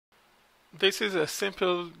This is a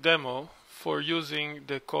simple demo for using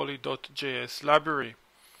the Collie.js library.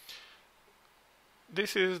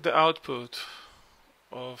 This is the output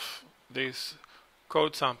of this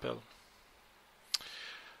code sample.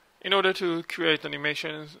 In order to create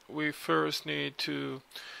animations, we first need to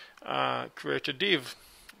create a div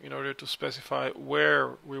in order to specify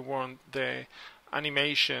where we want the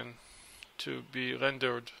animation to be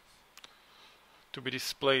rendered, to be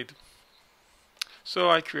displayed.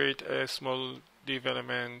 So I create a small div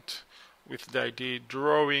element with the ID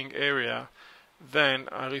drawing area. Then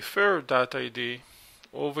I refer that ID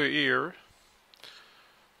over here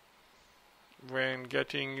when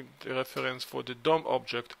getting the reference for the DOM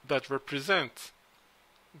object that represents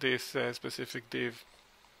this specific div.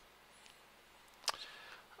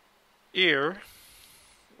 Here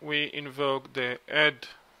we invoke the add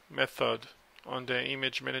method on the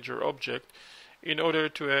image manager object in order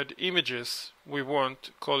to add images we want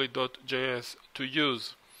Collie.js to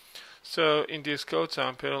use. So in this code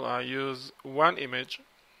sample I use one image.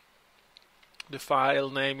 The file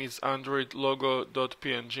name is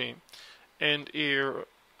androidlogo.png, and here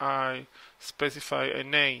I specify a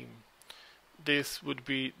name. This would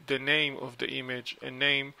be the name of the image, a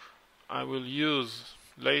name I will use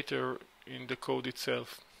later in the code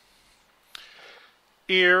itself.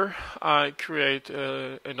 Here I create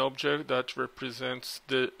an object that represents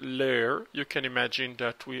the layer. You can imagine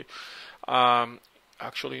that we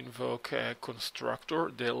actually invoke a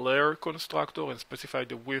constructor, the layer constructor, and specify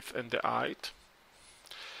the width and the height.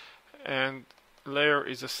 And layer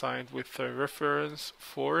is assigned with a reference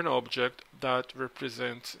for an object that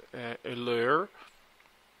represents a layer.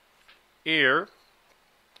 Here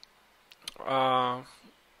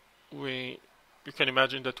you can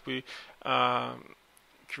imagine that we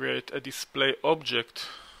create a display object.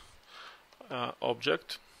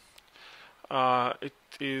 It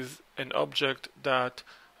is an object that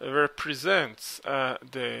represents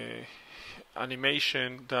the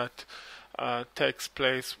animation that takes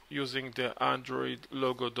place using the Android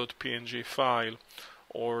logo.png file,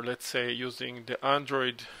 or let's say using the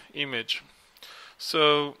Android image.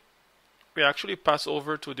 So we actually pass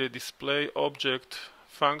over to the display object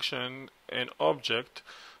function an object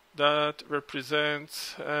that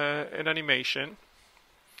represents an animation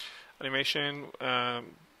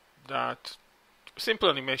that simple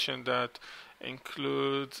animation that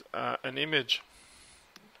includes an image,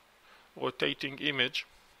 rotating image.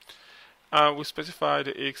 We specify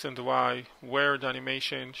the X and the Y where the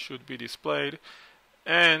animation should be displayed,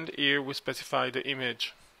 and here we specify the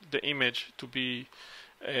image to be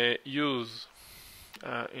used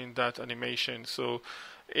in that animation. So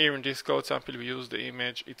here in this code sample we use the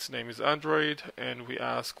image, its name is Android, and we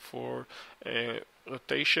ask for a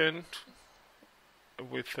rotation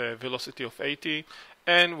with a velocity of 80,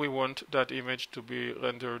 and we want that image to be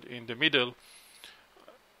rendered in the middle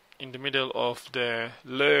of the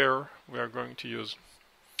layer we are going to use.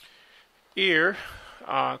 Here,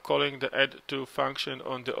 calling the add_to function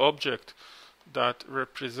on the object that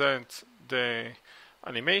represents the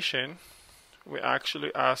animation, we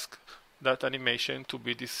actually ask that animation to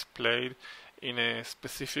be displayed in a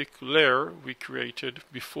specific layer we created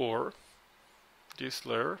before, this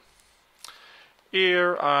layer.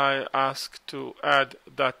 Here I ask to add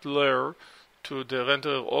that layer to the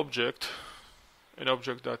renderer object, an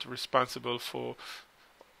object that's responsible for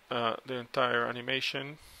the entire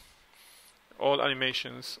animation, all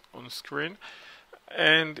animations on screen.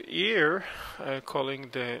 And here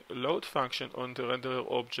calling the load function on the renderer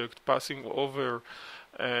object, passing over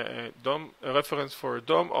a reference for a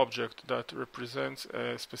DOM object that represents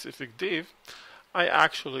a specific div, I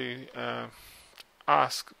actually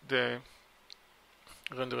ask the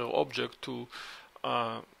renderer object to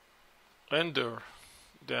render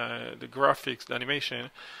the graphics, the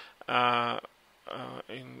animation,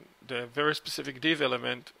 in the very specific div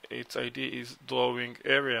element. Its ID is drawing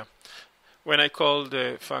area. When I call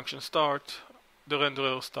the function start, the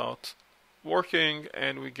renderer starts working,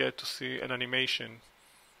 and we get to see an animation,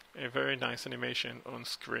 a very nice animation on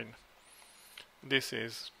screen. This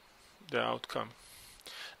is the outcome.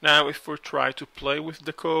 Now if we try to play with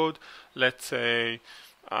the code, let's say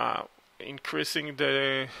increasing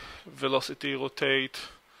the velocity rotate,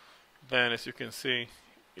 then as you can see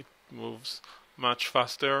it moves much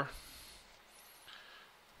faster.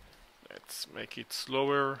 Let's make it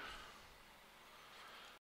slower.